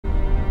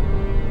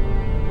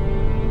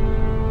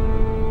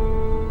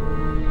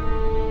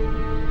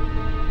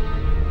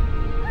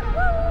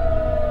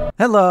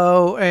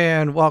Hello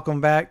and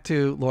welcome back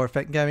to Lord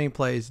Fenton Gaming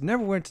plays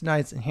Neverwinter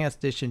Nights Enhanced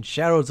Edition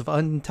Shadows of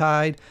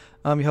Undrentide.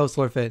 I'm your host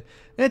Lord Fenton.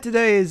 In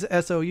today's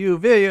SOU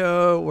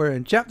video, we're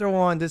in chapter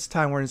 1. This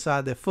time we're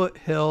inside the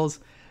foothills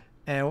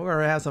and we're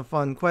going to have some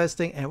fun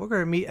questing and we're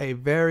going to meet a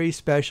very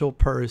special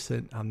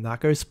person. I'm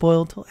not going to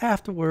spoil until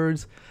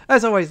afterwards.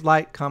 As always,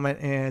 like, comment,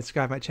 and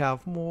subscribe to my channel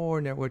for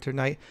more Neverwinter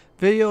Night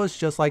videos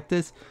just like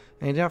this.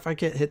 And don't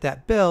forget to hit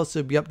that bell so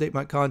you'll be updated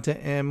my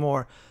content and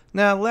more.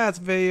 Now, last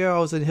video I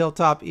was in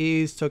Hilltop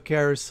East, took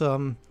care of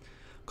some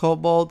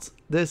kobolds.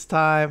 This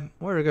time,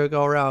 we're going to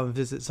go around and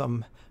visit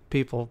some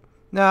people.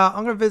 Now,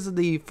 I'm going to visit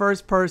the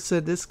first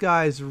person. This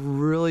guy is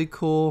really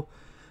cool.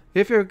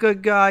 If you're a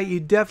good guy, you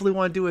definitely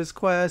want to do his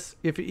quest.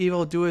 If you're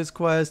evil, do his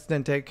quest,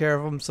 then take care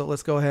of him. So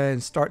let's go ahead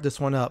and start this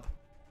one up.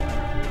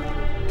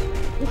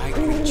 I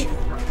greet you.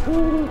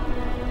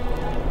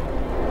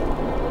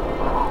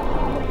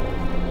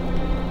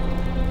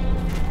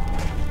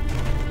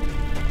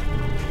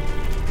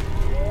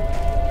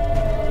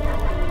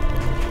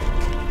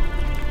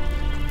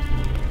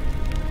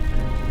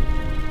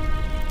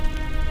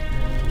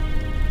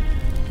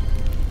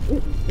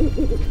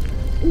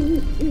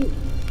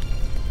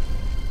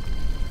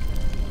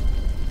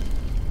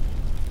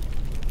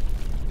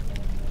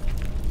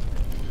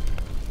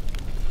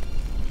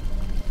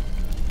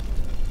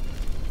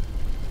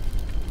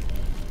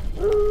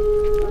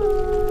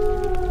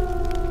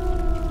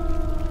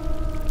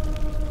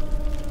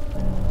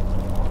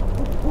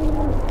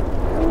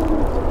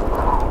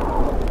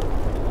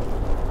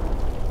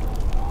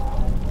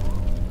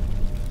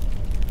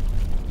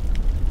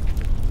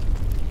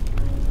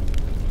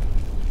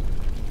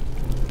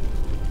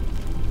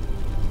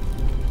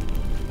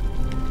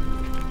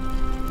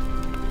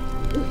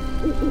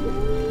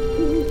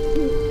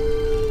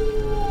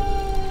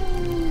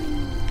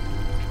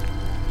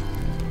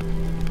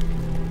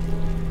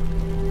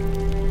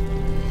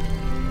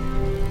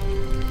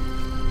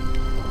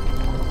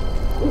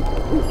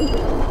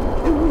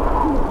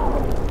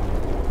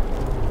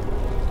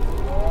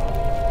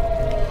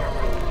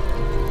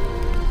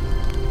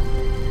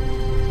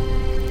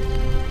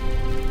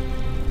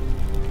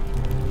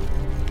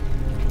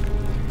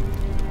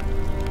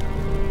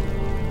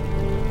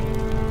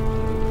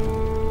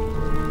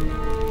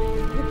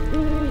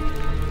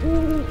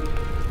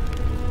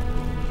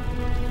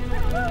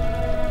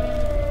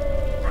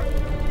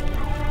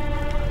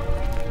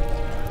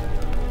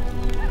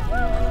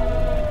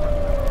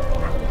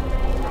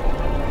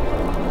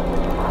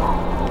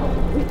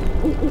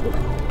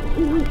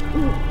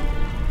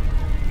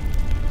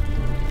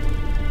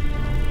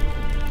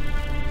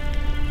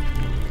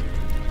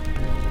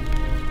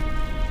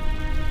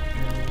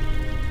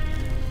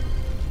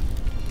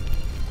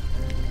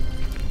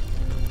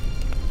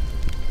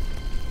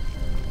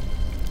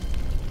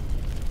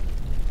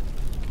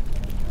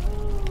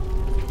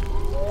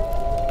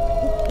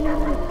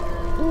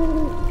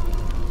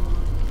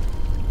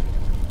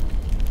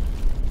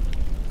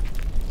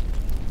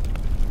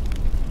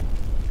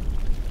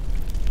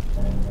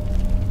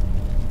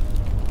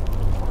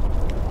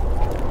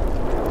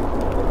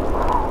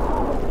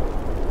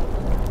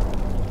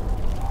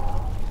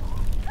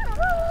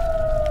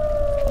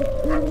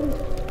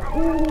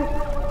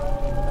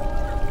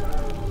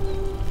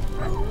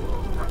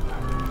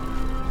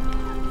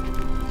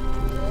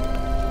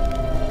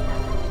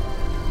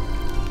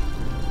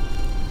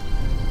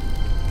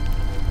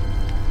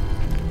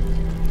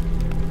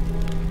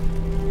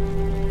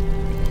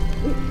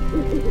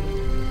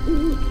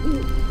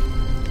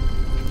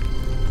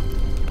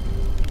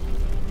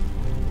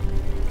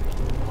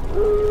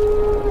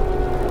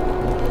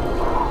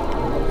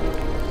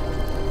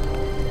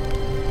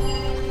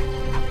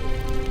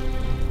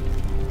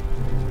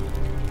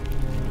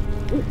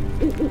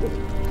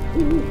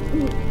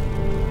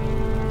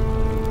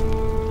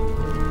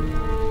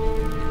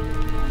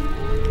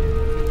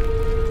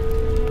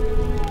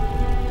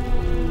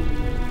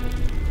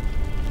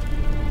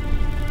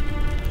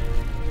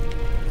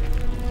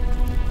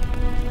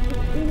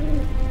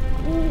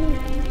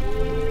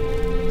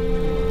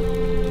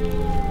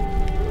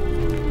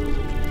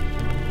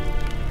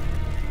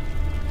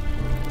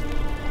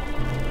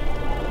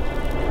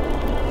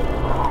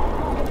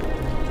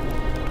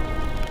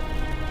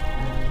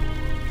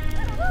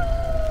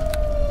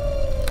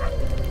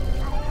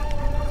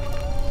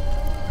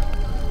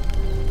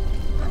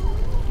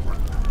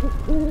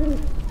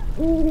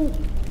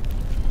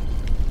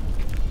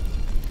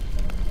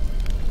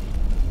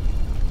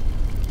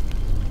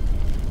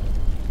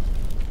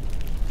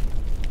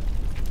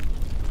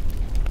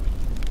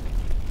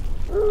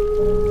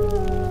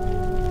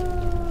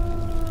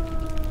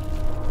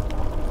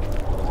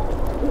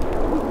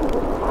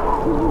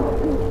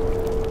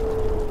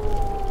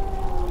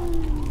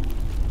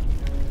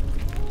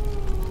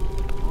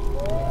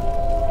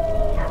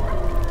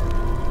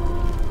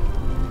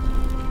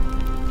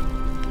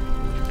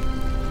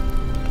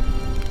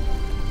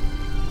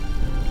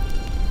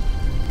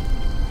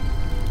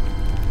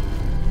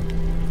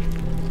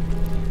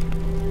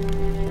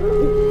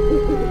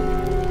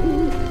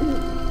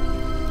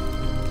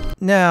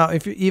 Now,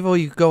 if you're evil,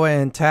 you can go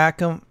ahead and attack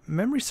him.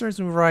 Memory serves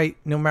me right,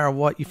 no matter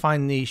what, you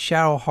find the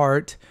Shadow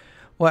Hart.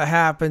 What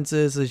happens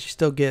is you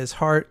still get his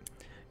heart.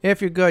 If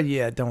you're good,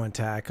 yeah, don't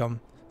attack him.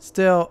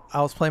 Still,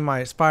 I was playing my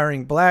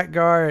Aspiring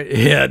Blackguard.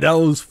 Yeah, that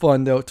was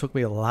fun though. It took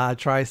me a lot of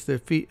tries to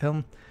defeat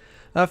him.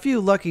 A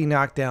few lucky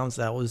knockdowns,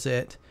 that was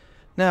it.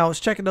 Now, I was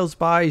checking those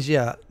buys.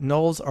 Yeah,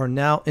 gnolls are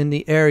now in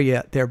the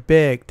area. They're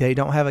big. They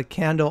don't have a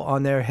candle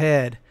on their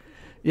head.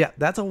 Yeah,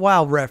 that's a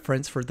WoW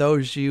reference for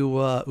those you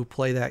who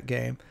play that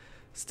game.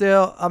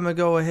 Still, I'm going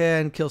to go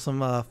ahead and kill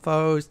some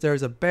foes.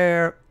 There's a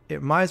bear.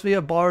 It reminds me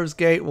of Baldur's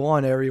Gate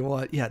 1,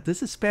 everyone. Yeah,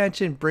 this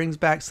expansion brings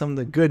back some of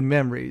the good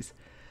memories.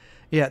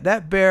 Yeah,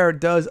 that bear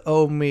does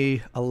owe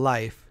me a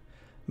life.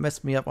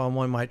 Messed me up on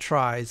one of my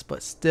tries,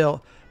 but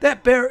still,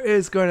 that bear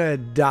is going to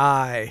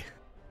die.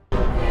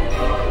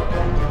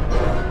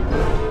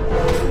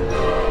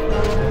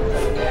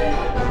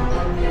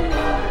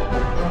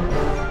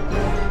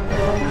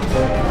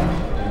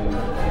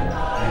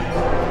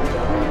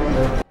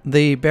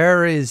 The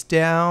bear is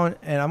down,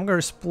 and I'm going to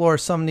explore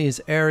some of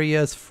these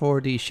areas for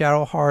the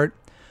Shadow Hart.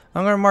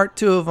 I'm going to mark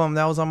 2 of them.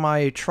 That was on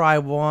my try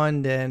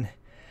 1, and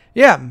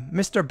yeah,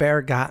 Mr.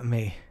 Bear got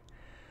me.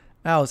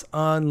 That was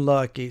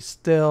unlucky.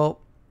 Still,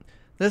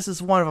 this is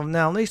one of them.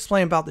 Now, let me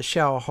explain about the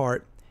Shadow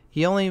Hart.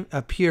 He only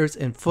appears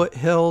in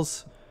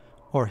foothills,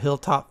 or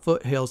Hilltop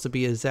Foothills to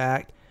be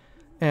exact.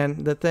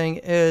 And the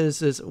thing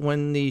is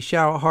when the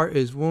Shadow Hart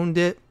is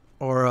wounded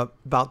or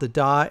about to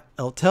die,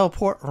 it'll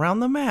teleport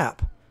around the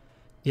map.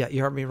 Yeah,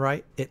 you heard me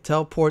right. It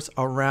teleports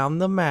around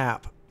the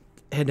map.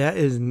 And that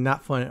is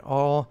not fun at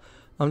all.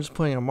 I'm just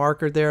putting a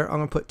marker there. I'm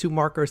going to put 2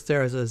 markers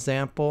there as an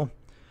example.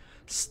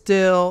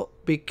 Still,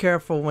 be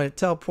careful when it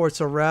teleports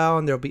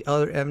around. There'll be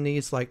other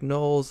enemies like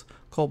gnolls,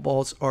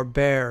 kobolds, or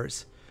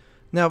bears.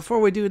 Now, before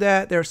we do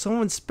that, there's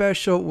someone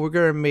special we're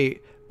going to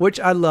meet, which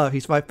I love.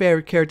 He's my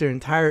favorite character in the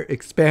entire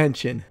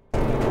expansion.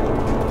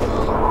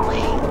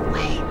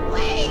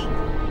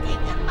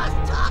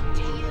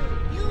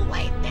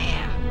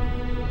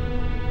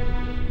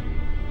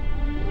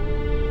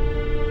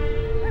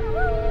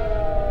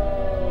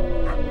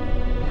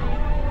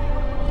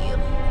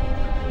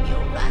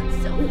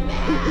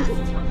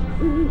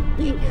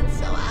 Deacon's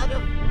so out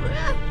of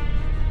breath.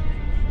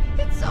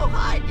 It's so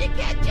hard to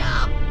catch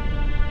up.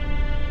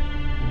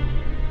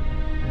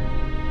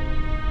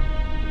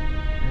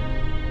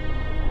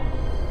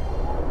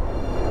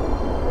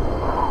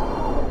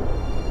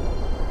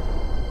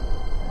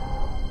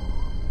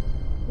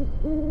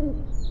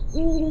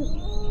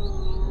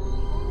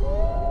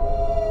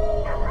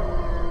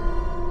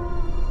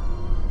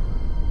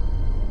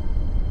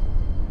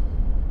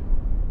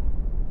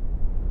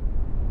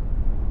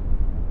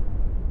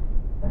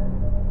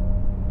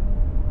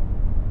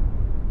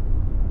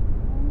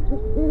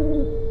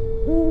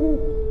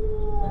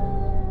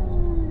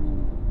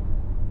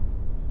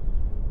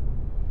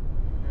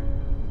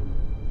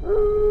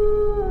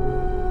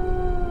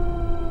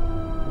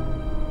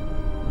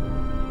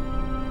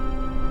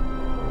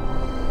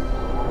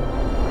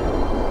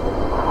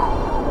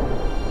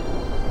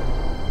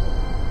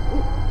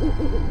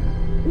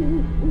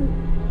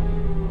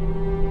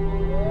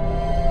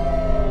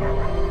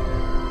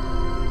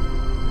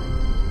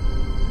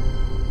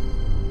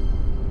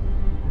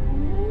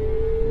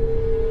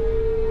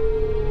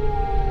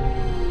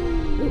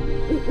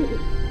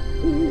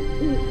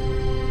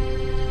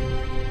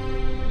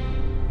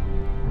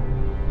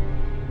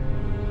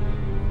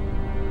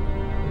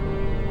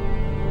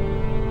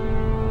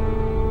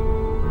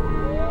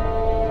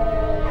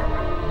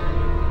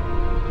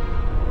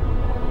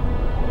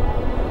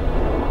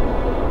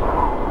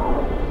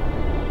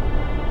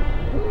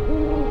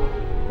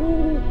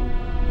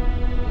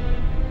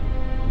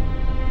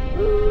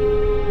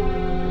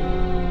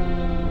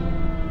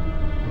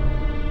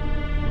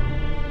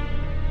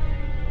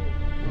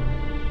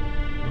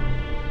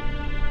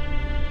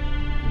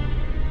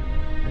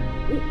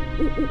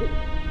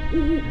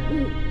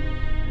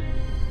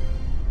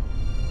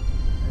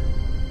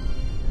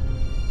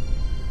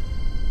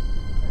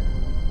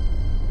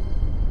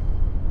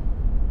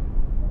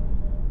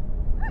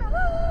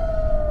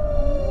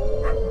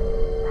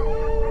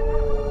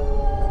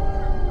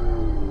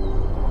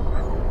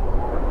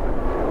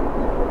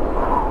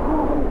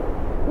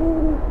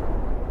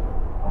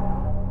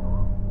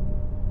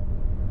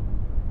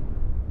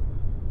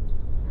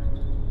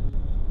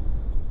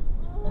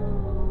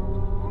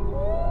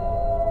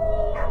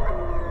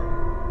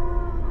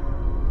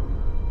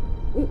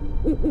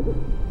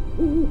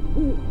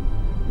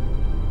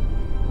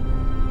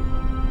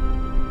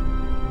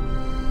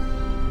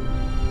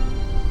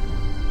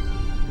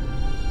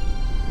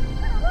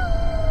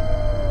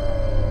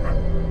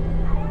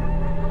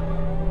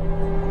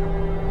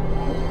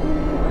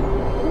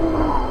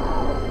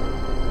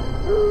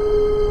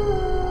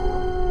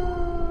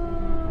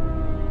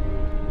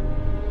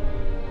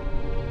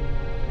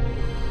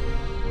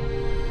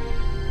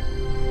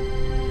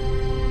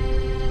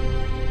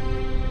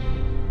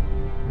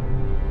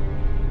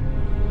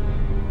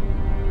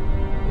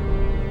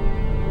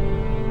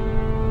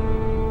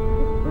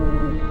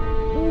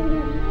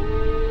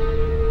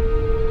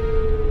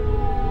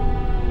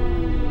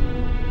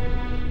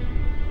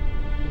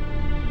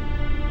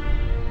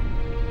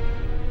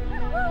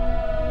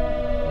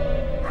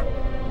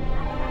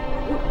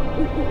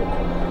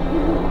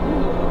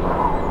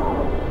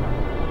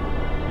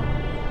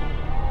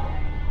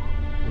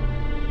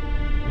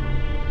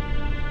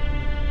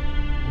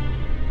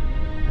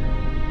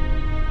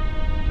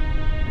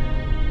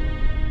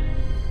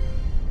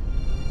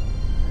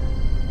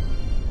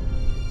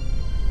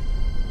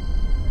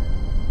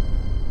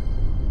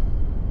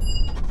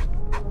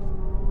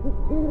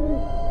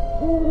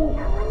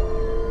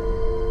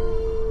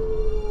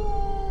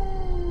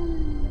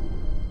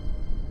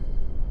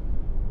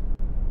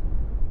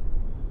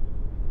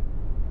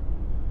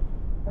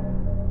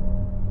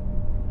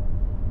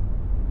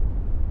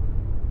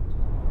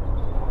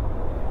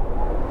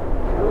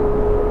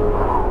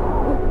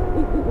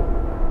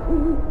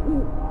 I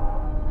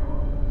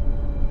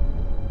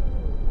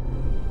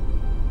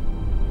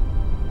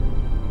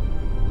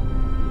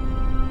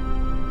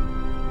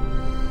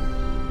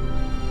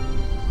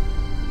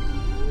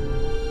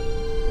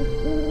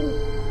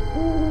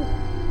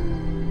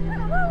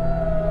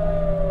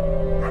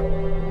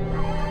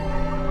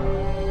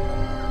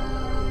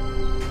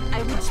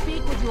would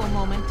speak with you a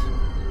moment.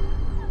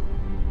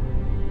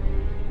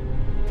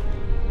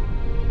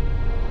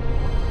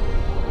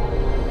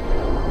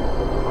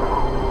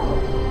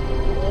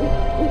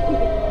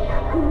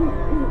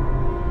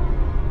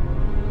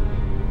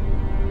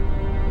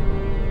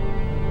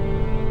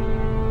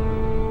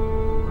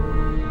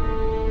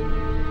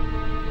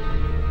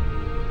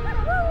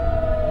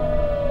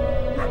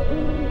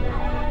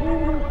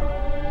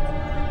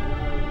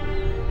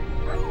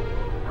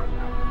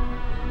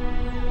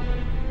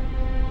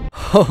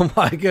 Oh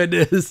my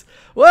goodness.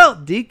 Well,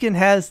 Deacon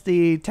has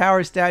the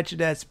tower statue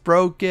that's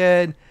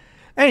broken,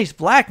 and he's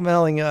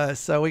blackmailing us,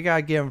 so we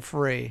gotta get him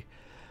free.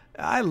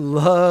 I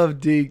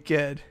love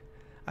Deacon.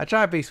 I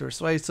tried to be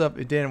persuasive,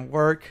 it didn't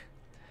work.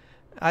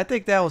 I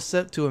think that was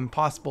set to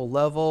impossible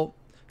level.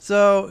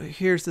 So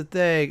here's the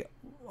thing.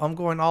 I'm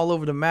going all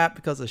over the map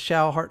because the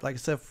Shadow Hart, like I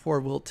said before,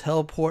 will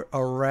teleport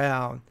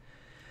around.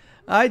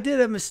 I did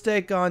a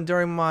mistake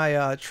during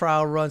my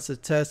trial runs to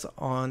test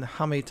on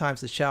how many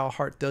times the Shadow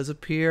Hart does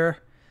appear.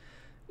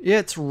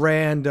 It's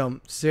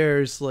random,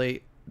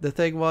 seriously. The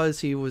thing was,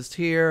 he was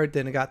here,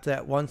 then I got to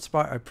that one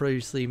spot I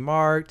previously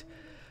marked.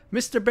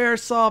 Mr. Bear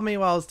saw me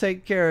while I was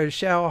taking care of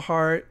Shadow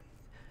Hart.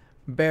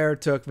 Bear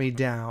took me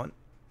down.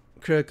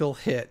 Critical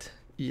hit.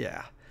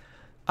 Yeah.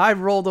 I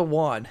rolled a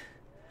 1.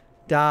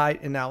 Died,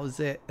 and that was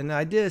it. And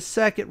I did a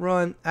second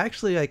run.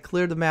 Actually, I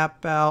cleared the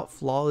map out.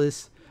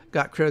 Flawless.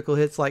 Got critical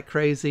hits like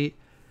crazy.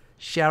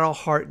 Shadow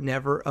Hart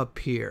never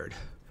appeared.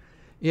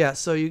 Yeah,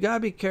 so you gotta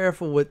be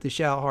careful with the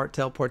Shadow Hart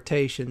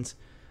teleportations.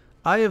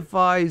 I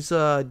advise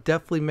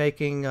definitely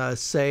making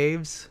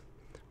saves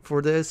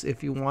for this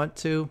if you want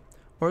to.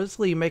 Or at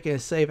least making a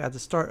save at the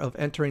start of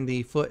entering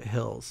the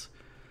foothills.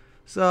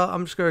 So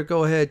I'm just gonna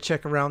go ahead and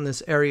check around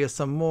this area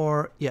some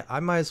more. Yeah, I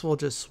might as well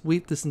just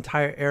sweep this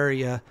entire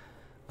area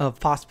of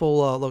possible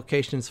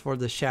locations for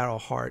the Shadow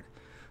Hart.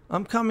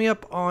 I'm coming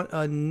up on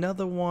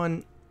another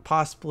one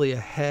possibly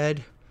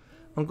ahead.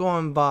 I'm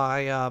going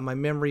by my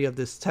memory of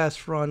this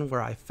test run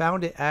where I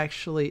found it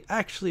actually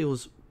it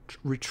was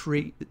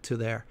retreat to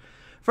there.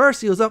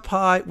 First he was up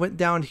high, went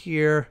down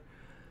here,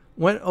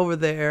 went over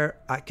there,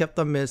 I kept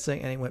on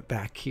missing, and he went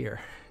back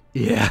here.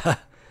 Yeah,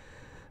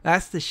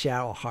 that's the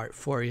Shadow Hart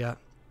for you.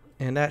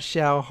 And that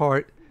Shadow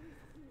Hart,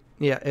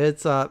 yeah,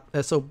 it's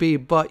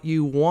SOB, but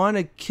you want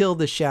to kill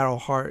the Shadow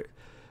Hart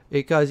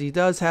because he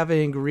does have an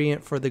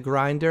ingredient for the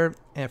grinder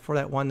and for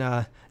that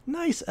one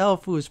nice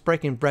elf who is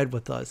breaking bread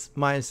with us,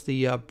 minus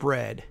the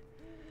bread.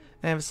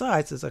 And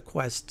besides, it's a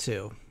quest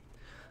too.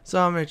 So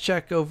I'm going to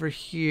check over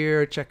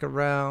here, check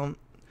around.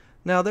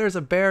 Now there's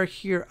a bear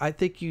here. I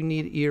think you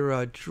need either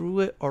a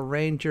druid or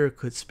ranger who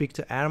could speak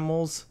to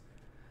animals.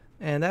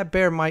 And that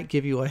bear might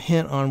give you a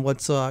hint on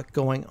what's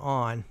going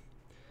on.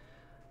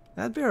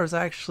 That bear is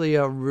actually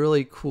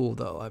really cool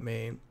though. I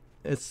mean,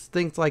 it's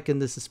things like in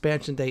this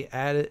expansion they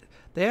added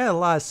a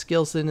lot of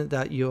skills in it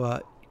that you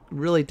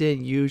really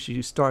didn't use,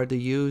 you started to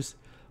use.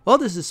 Well,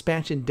 this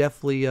expansion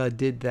definitely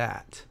did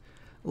that.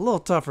 A little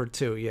tougher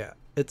too, yeah.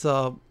 It's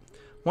a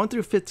 1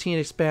 through 15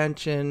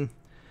 expansion,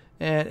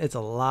 and it's a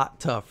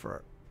lot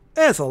tougher.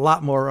 And it's a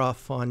lot more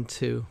fun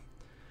too.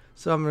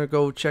 So I'm gonna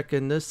go check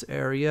in this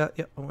area.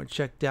 Yep, I'm gonna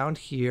check down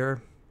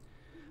here.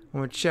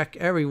 I'm gonna check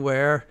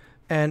everywhere,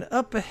 and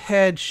up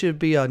ahead should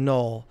be a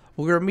gnoll.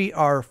 We're gonna meet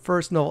our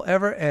first gnoll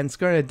ever, and it's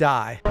gonna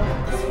die.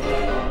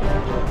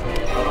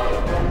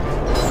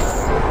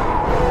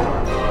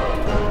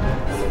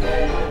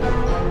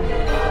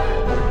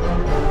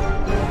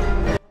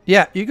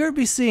 Yeah, you're going to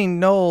be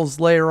seeing gnolls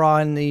later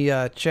on in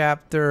the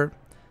chapter.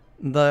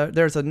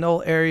 There's a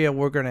gnoll area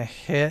we're going to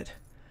hit.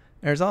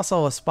 There's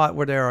also a spot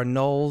where there are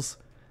gnolls.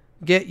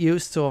 Get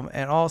used to them.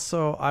 And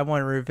also, I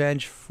want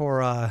revenge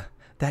for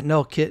that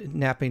gnoll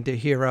kidnapping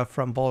Tahira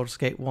from Baldur's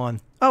Gate 1.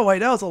 Oh, wait,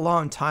 that was a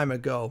long time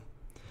ago.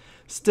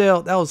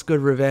 Still, that was good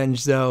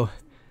revenge, though.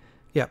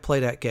 Yeah, play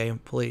that game,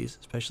 please.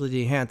 Especially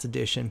the Enhanced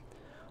Edition.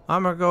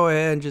 I'm going to go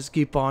ahead and just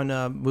keep on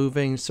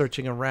moving,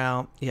 searching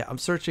around. Yeah, I'm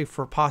searching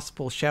for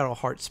possible Shadow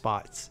Hart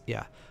spots.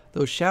 Yeah,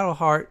 those Shadow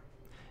Hart,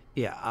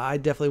 yeah, I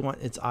definitely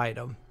want its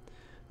item.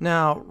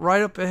 Now,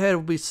 right up ahead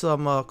will be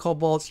some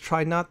kobolds.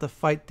 Try not to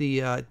fight the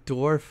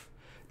dwarf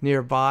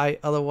nearby.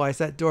 Otherwise,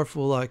 that dwarf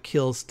will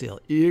kill still.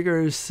 You're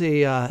going to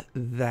see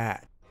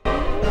that.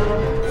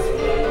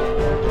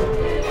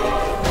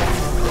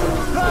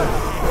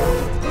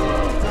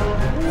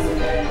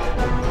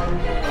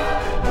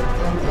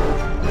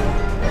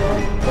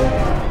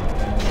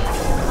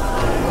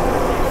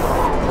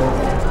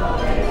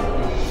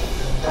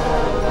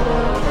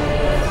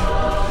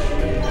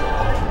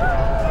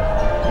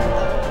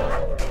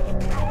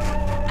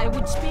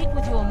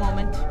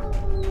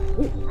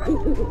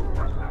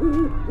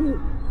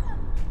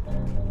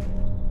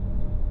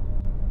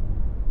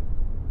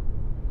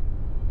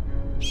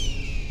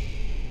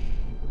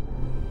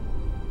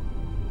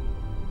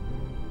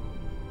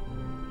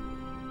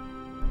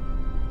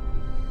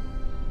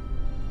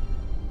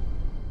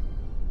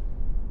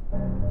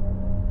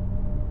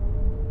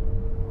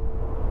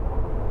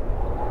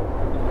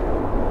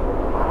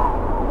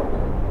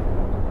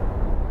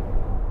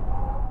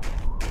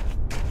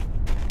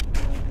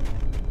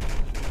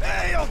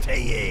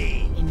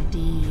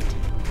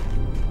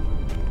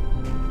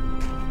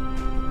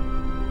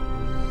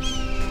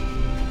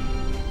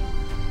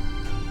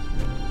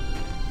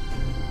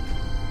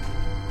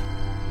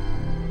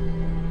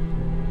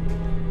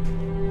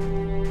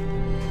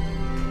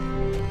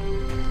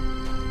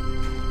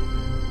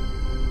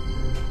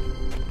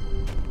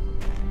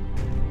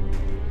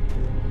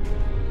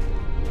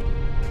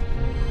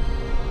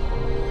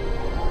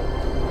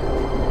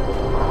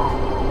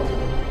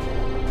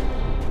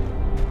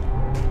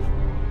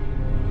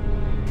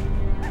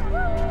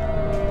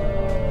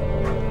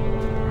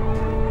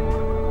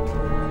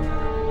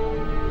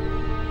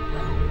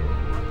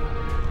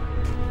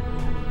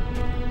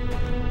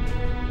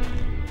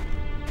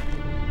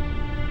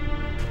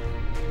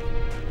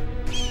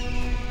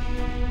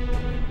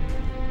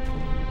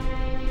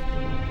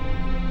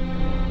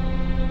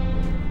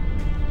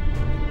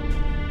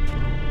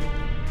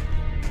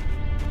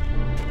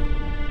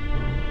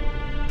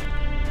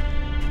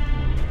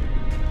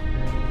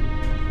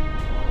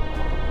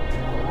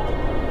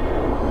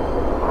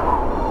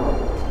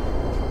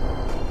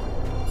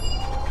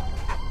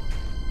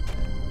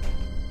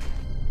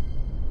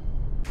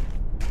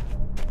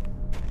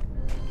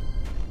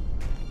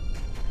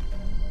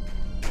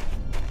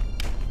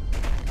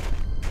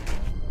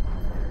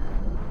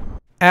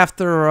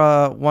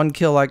 After one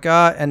kill I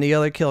got, and the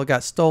other kill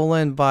got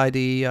stolen by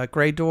the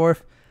Grey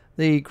Dwarf.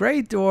 The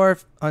Grey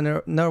Dwarf,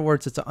 in other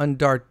words, it's an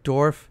undark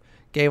dwarf,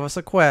 gave us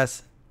a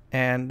quest,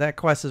 and that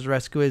quest is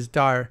rescue his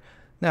daughter.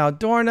 Now,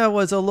 Dorna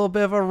was a little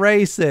bit of a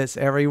racist,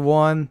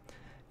 everyone.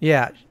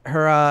 Yeah,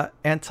 her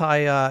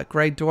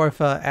anti-Grey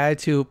Dwarf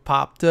attitude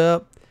popped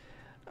up.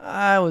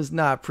 I was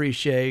not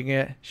appreciating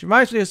it. She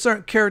reminds me of a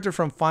certain character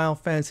from Final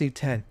Fantasy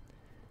X.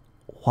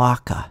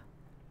 Waka.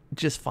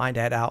 Just find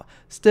that out.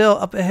 Still,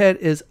 up ahead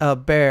is a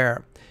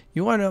bear.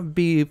 You want to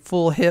be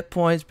full hit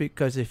points,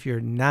 because if you're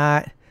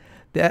not,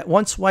 that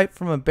one swipe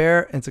from a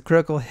bear and it's a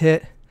critical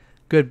hit,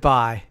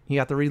 goodbye. You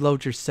have to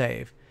reload your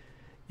save.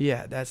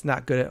 Yeah, that's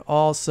not good at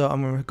all. So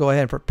I'm going to go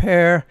ahead and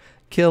prepare,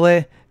 kill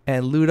it,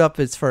 and loot up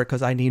its fur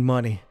because I need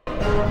money.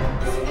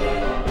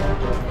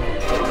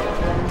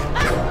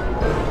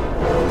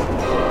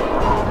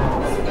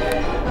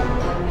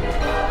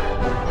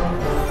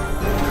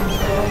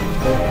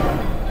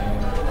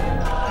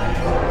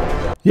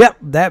 Yep,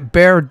 that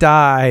bear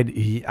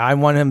died. I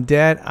want him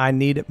dead. I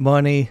needed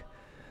money.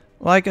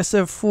 Like I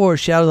said before,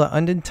 Shadows of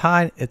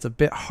Undrentide, it's a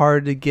bit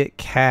hard to get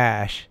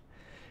cash.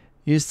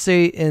 You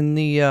see, in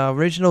the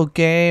original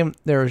game,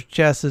 there was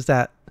chests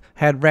that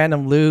had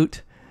random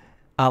loot.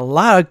 A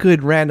lot of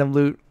good random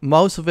loot.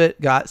 Most of it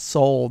got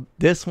sold.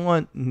 This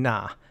one,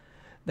 nah.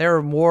 They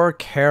were more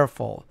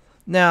careful.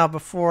 Now,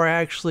 before I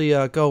actually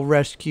go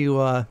rescue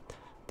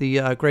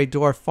the Grey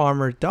Dwarf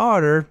farmer's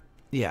daughter,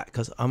 yeah,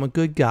 because I'm a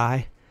good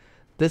guy,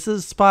 this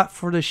is a spot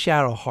for the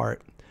Shadow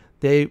Hart.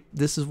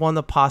 This is one of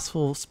the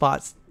possible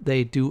spots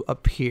they do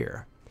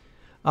appear.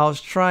 I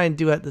was trying to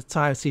do at the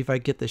time, see if I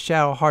get the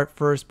Shadow Hart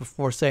first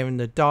before saving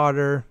the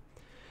daughter.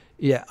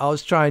 Yeah, I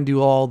was trying to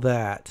do all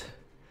that.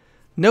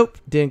 Nope,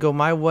 didn't go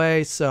my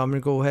way, so I'm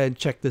going to go ahead and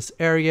check this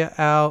area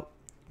out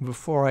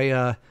before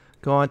I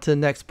go on to the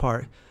next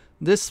part.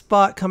 This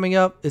spot coming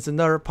up is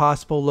another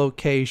possible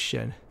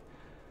location.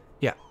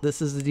 Yeah, this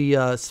is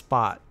the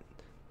spot.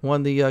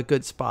 One of the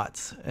good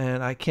spots.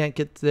 And I can't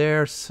get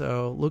there,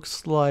 so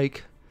looks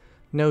like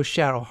no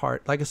Shadow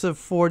Hart. Like I said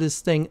before,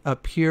 this thing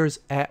appears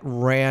at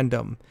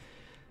random.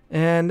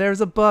 And there's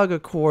a bug,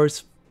 of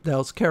course,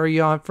 that'll carry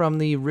on from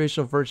the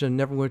original version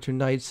of Neverwinter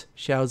Nights,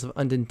 Shadows of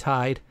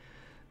Undrentide,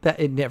 that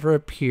it never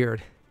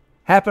appeared.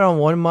 Happened on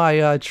one of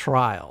my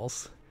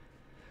trials.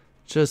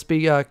 Just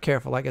be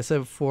careful. Like I said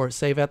before,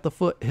 save at the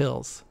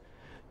foothills.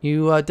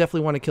 You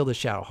definitely want to kill the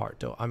Shadow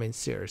Hart, though. I mean,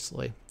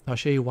 seriously. I'll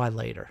show you why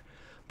later.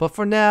 But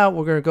for now,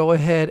 we're going to go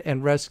ahead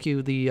and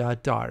rescue the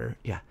daughter.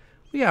 Yeah,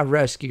 we got to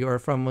rescue her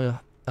from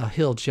a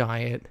hill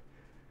giant.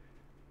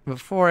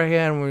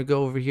 Beforehand, we're going to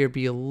go over here,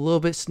 be a little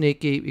bit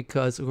sneaky,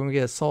 because we're going to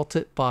get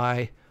assaulted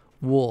by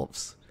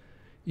wolves.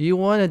 You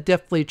want to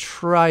definitely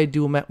try to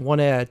do them one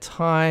at a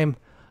time.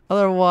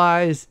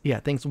 Otherwise,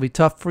 yeah, things will be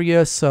tough for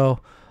you. So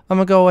I'm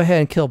going to go ahead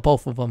and kill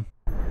both of them.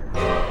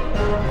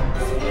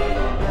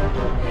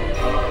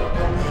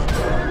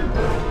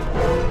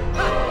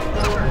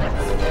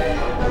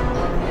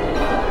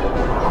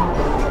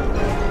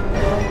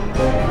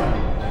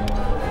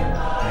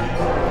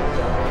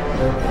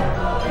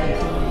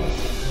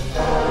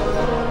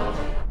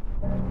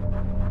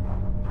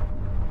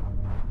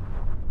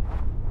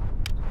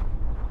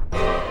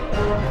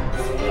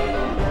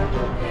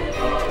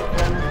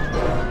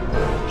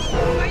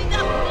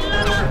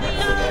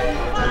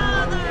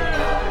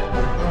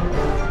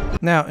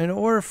 Now, in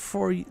order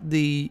for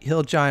the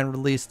hill giant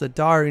release the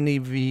daughter, you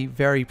need to be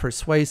very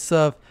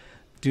persuasive.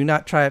 Do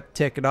not try to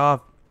tick it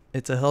off.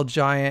 It's a hill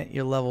giant.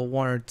 You're level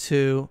 1 or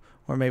 2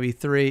 or maybe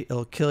 3.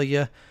 It'll kill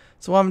you.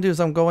 So what I'm going to do is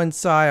I'm going to go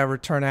inside. I'll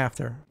return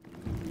after.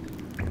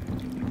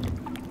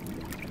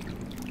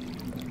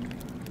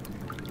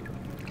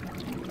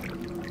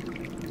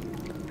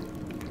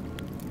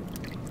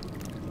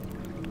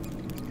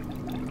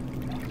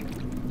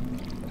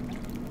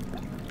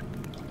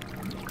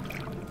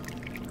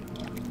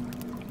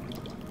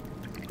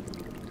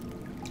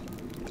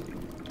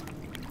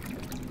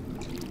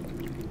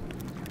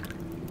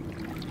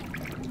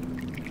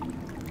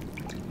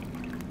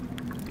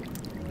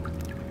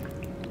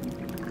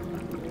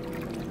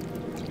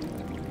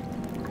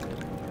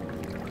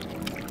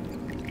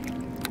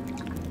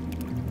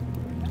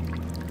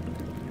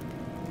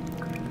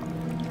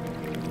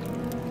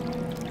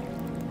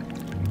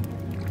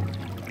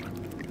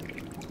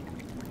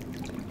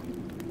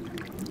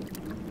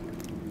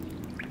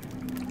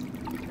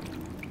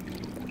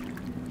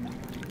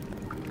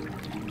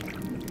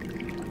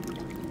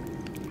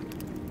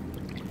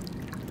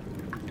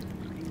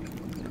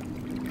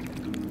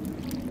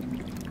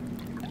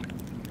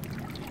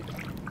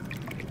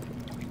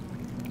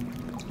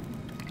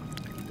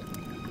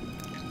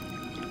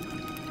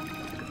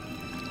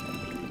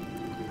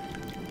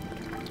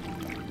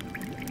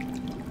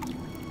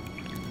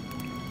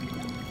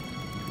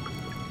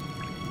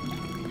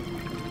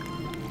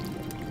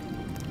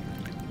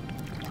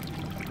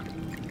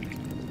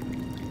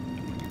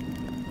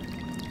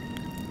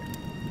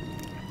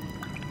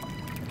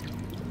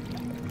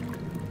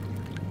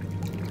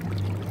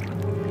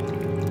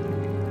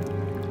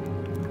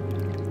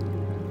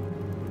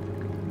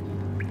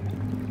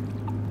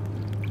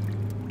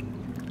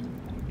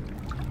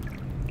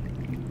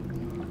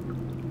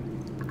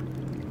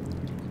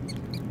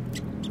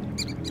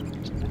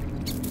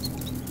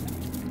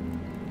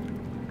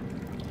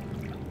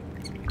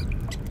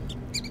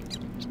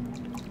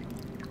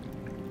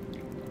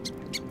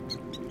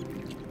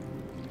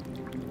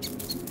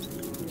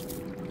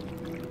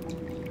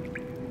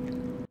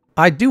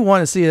 I do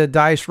want to see a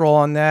dice roll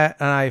on that,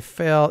 and I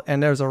failed.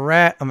 And there's a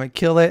rat. I'm going to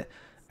kill it.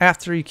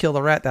 After you kill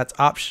the rat, that's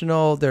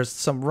optional. There's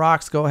some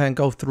rocks. Go ahead and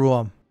go through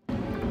them.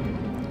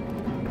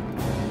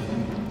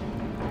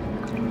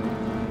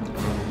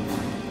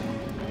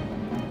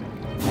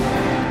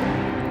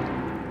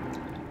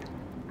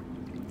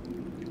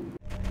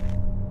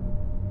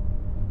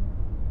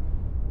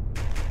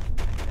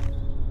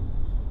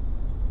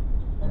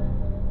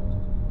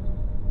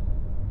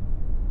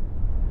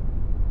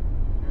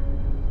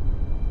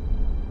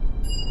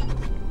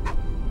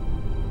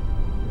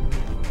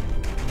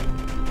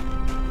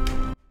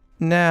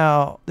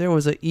 Now, there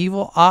was an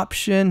evil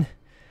option.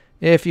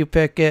 If you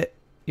pick it,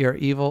 you're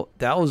evil.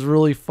 That was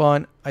really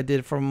fun. I did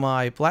it for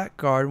my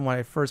Blackguard when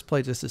I first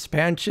played this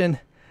expansion.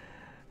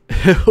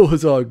 It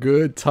was a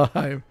good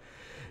time.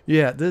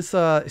 Yeah, this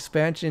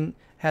expansion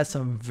has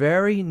some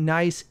very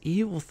nice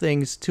evil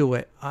things to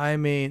it. I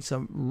mean,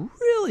 some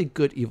really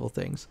good evil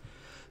things.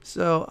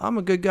 So, I'm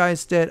a good guy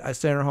instead. I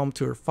sent her home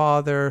to her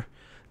father.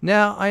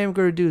 Now, I am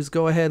going to do is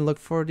go ahead and look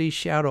for the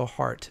Shadow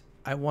Hart.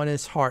 I want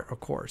his heart, of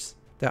course.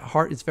 That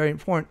heart is very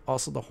important.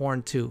 Also the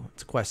horn too.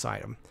 It's a quest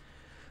item.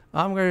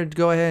 I'm going to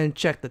go ahead and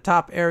check the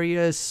top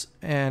areas.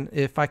 And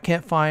if I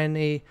can't find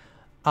any,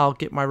 I'll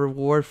get my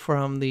reward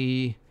from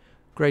the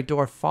Grey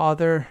Dwarf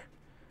Father.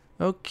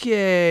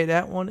 Okay,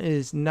 that one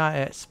is not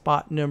at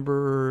spot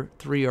number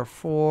 3 or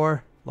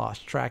 4.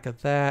 Lost track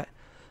of that.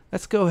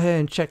 Let's go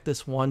ahead and check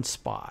this one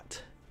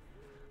spot.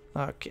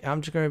 Okay,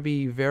 I'm just going to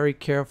be very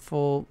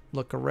careful.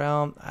 Look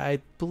around.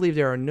 I believe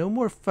there are no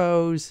more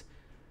foes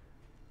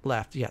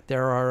left. Yeah,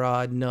 there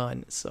are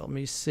none. So let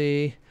me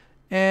see.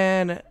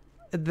 And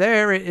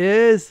there it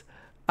is.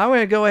 I'm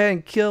going to go ahead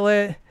and kill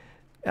it.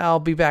 I'll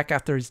be back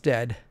after it's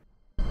dead.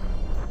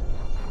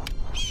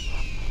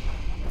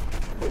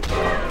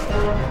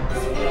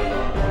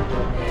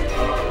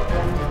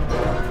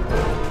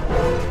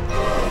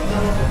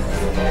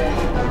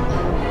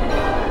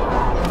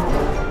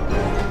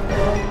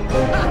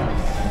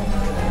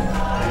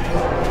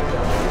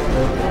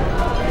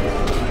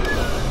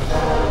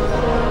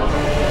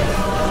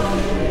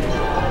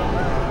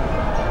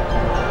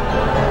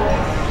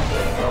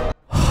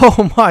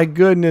 Oh my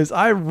goodness,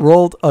 I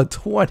rolled a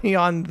 20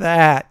 on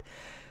that.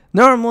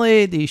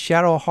 Normally, the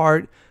Shadow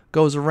Hart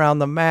goes around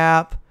the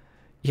map.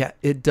 Yeah,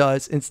 it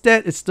does.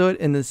 Instead, it stood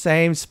in the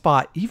same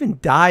spot. Even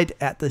died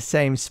at the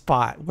same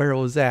spot where it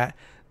was at.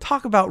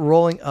 Talk about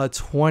rolling a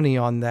 20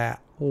 on that.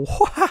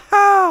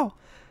 Wow!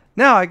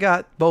 Now I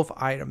got both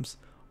items.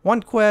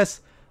 One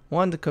quest,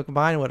 one to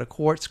combine with a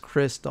quartz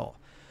crystal.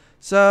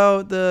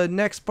 So the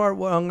next part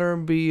what I'm going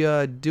to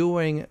be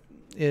doing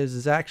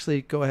is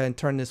actually go ahead and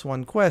turn this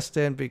one quest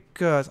in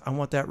because I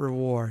want that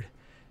reward.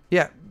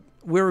 Yeah,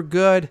 we were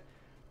good.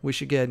 We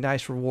should get a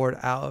nice reward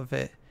out of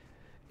it.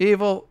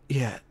 Evil,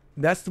 yeah,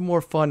 that's the more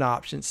fun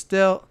option.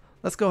 Still,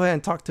 let's go ahead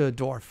and talk to a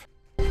dwarf.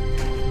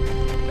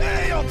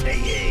 Hail to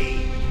ye!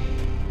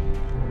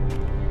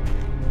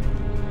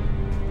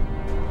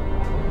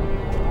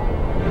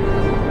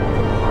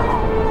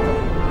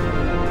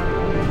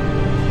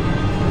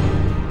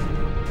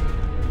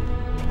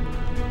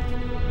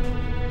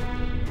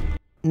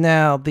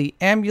 Now, the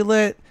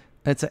amulet,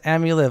 it's an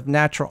amulet of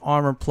natural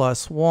armor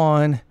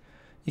 +1.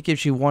 It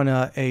gives you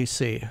 1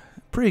 AC.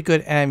 Pretty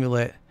good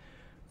amulet.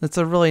 It's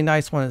a really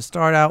nice one to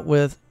start out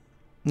with.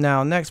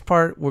 Now, next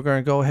part, we're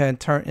going to go ahead and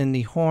turn in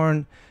the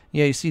horn.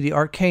 Yeah, you see the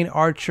arcane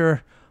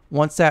archer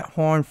wants that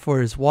horn for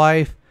his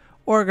wife.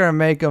 We're going to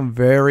make him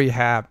very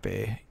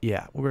happy.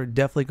 Yeah, we're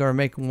definitely going to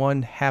make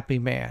one happy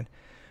man.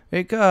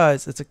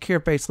 Because it's a cure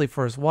basically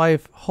for his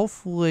wife.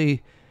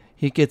 Hopefully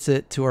he gets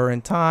it to her in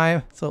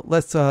time. So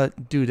let's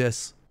do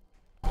this.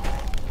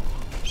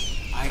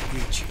 I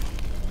greet you.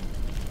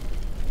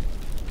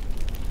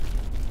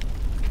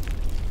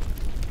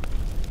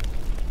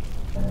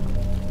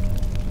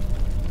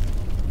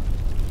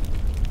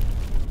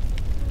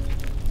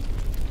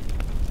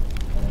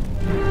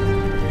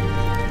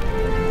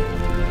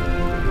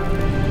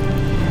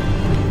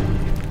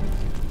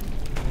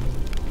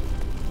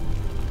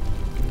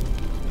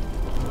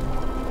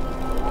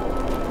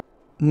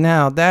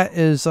 Now that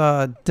is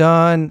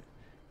done.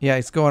 Yeah,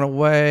 he's going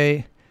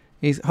away.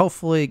 He's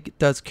hopefully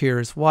does cure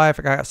his wife.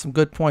 I got some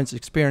good points,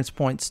 experience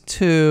points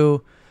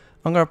too.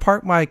 I'm going to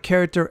park my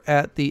character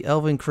at the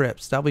Elven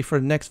Crypts. That'll be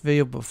for the next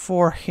video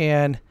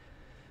beforehand.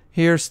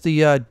 Here's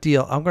the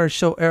deal. I'm going to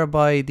show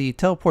everybody the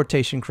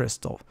teleportation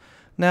crystal.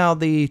 Now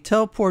the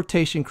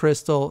teleportation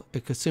crystal,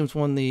 it consumes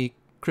one of the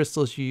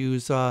crystals you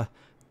use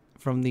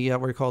from the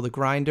what you call the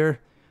grinder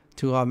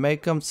to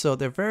make them, so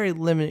they're very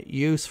limited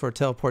use for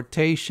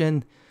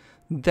teleportation.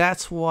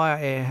 That's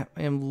why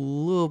I am a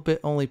little bit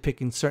only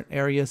picking certain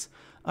areas.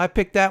 I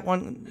picked that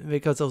one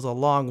because it was a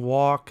long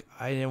walk.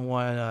 I didn't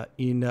want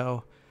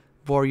to,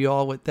 bore you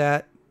all with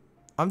that.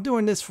 I'm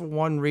doing this for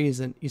one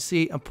reason. You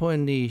see, I'm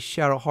putting the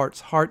Shadow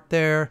Hart's heart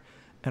there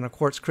and a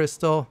quartz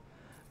crystal,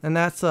 and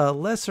that's a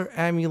lesser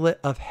amulet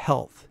of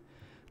health.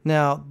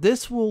 Now,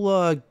 this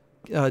will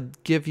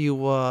give you,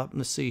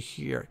 let's see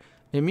here,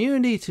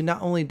 immunity to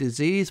not only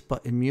disease,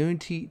 but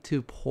immunity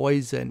to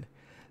poison.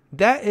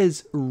 That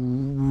is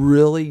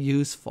really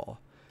useful.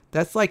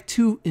 That's like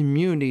 2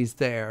 immunities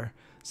there.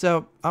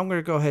 So I'm going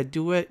to go ahead and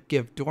do it.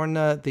 Give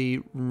Dorna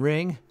the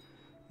ring.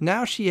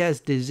 Now she has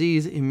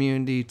disease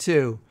immunity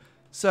too.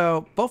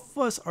 So both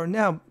of us are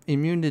now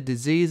immune to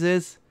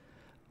diseases.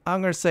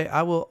 I'm going to say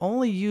I will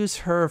only use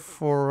her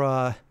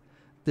for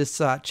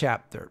this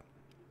chapter.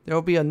 There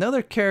will be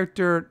another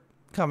character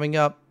coming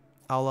up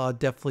I'll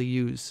definitely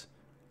use.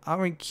 I'm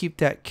going to keep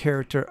that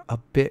character a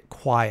bit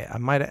quiet. I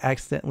might have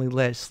accidentally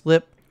let it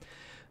slip,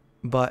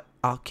 but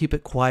I'll keep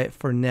it quiet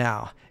for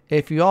now.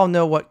 If you all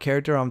know what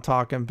character I'm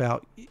talking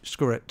about,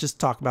 screw it. Just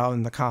talk about it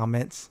in the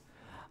comments.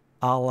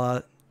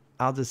 I'll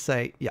just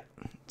say, yeah,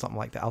 something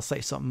like that. I'll say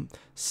something.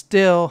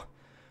 Still,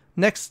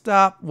 next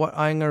stop, what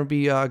I'm going to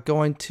be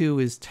going to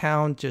is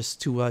town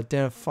just to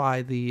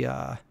identify the,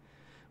 what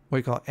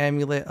we call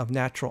Amulet of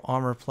Natural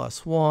Armor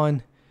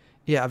 +1.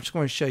 Yeah, I'm just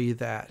going to show you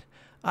that.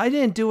 I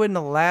didn't do it in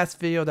the last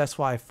video. That's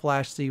why I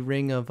flashed the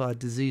Ring of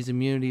Disease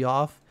Immunity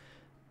off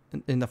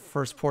in the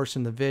first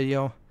portion of the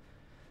video.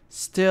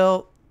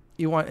 Still,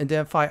 you want to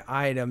identify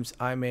items.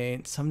 I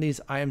mean, some of these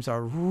items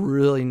are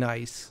really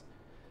nice.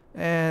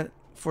 And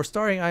for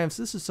starting items,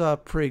 this is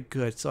pretty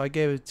good. So I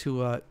gave it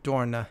to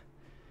Dorna.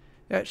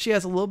 Yeah, she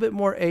has a little bit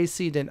more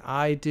AC than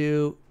I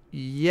do,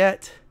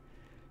 yet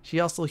she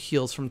also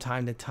heals from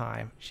time to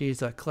time.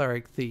 She's a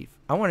cleric thief.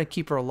 I want to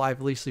keep her alive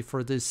at least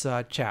for this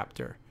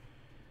chapter.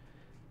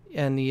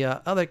 And the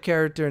other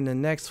character in the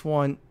next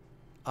one,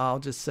 I'll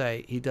just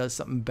say he does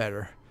something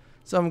better.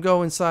 So I'm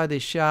going inside the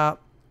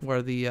shop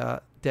where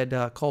the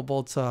dead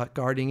kobold's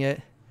guarding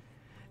it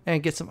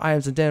and get some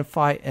items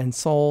identified and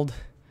sold.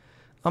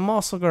 I'm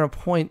also going to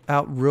point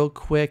out real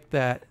quick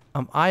that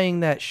I'm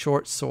eyeing that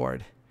short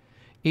sword.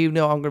 Even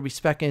though I'm going to be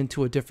speccing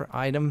into a different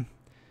item,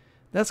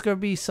 that's going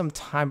to be some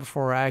time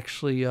before I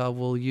actually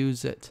will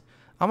use it.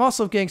 I'm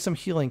also getting some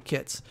healing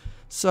kits.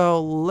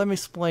 So let me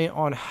explain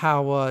on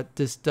how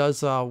this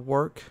does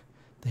work,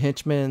 the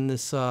henchman in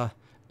this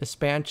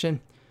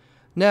expansion.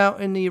 Now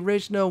in the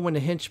original, when the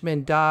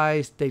henchman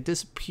dies, they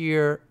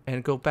disappear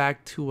and go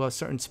back to a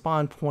certain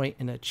spawn point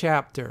in a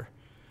chapter.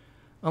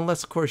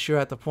 Unless of course you're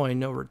at the point of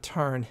no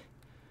return.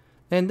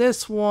 In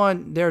this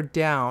one, they're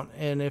down,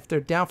 and if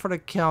they're down for the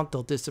count,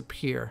 they'll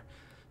disappear.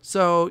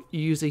 So you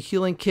use a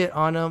healing kit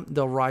on them,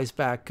 they'll rise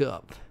back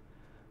up,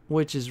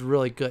 which is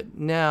really good.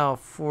 Now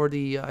for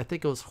the, I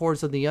think it was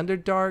Hordes of the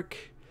Underdark,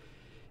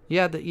 you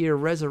have to either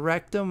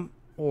resurrect them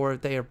or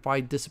they are by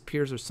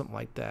disappears or something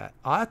like that.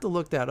 I'll have to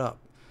look that up.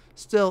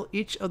 Still,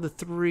 each of the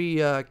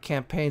 3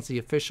 campaigns, the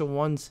official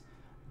ones,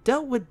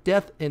 dealt with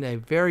death in a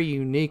very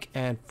unique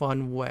and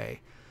fun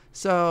way.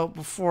 So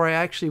before I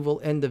actually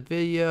will end the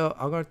video,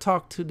 I'm going to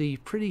talk to the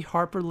pretty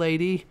Harper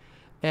lady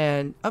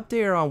and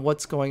update her on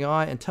what's going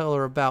on and tell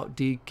her about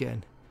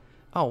Deacon.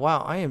 Oh wow,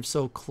 I am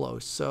so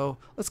close. So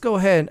let's go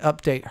ahead and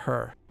update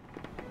her.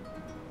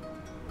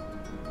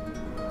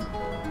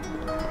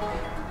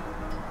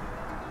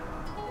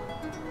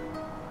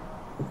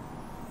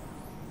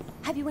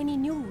 Have you any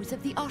news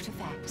of the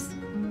artifacts?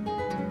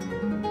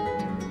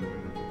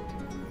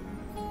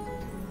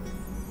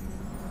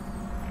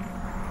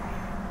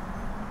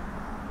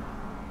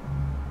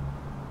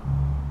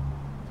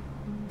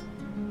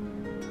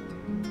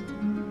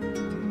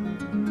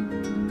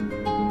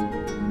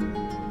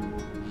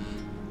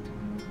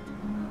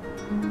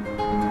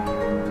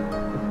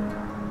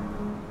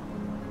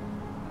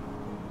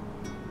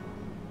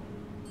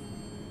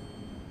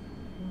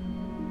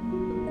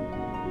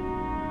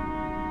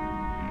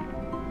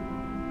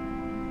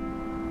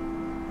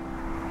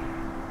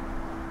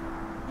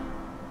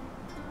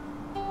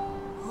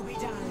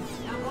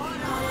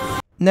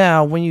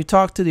 Now, when you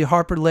talk to the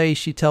Harper lady,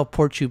 she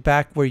teleports you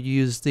back where you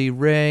use the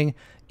ring,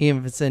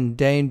 even if it's in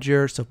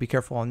danger, so be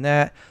careful on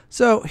that.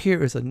 So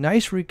here is a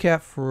nice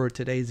recap for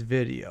today's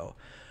video.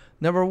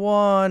 Number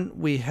 1,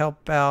 we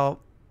help out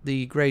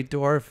the Grey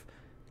Dwarf,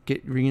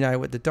 get reunited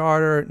with the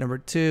daughter. Number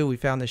 2, we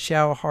found the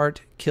Shadow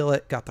Hart, kill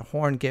it, got the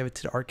horn, gave it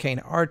to the Arcane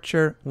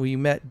Archer. We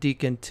met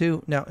Deacon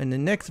 2. Now in the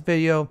next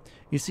video,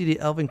 you see the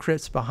Elven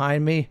Crypts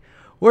behind me.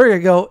 We're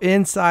going to go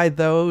inside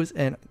those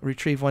and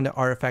retrieve one of the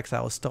artifacts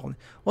that was stolen.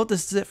 Well,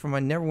 this is it for my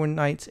Neverwinter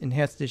Nights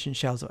Enhanced Edition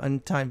Shadows of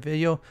Undrentide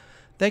video.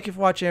 Thank you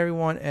for watching,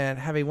 everyone, and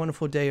have a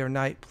wonderful day or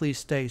night. Please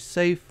stay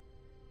safe.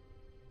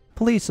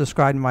 Please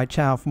subscribe to my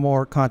channel for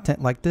more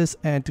content like this,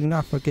 and do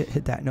not forget to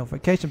hit that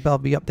notification bell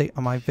to be updated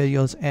on my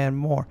videos and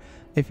more.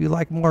 If you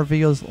like more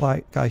videos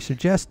like I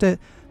suggested,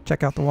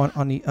 check out the one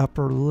on the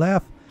upper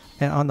left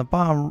and on the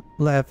bottom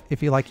left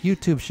if you like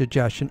YouTube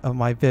suggestion of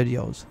my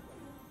videos.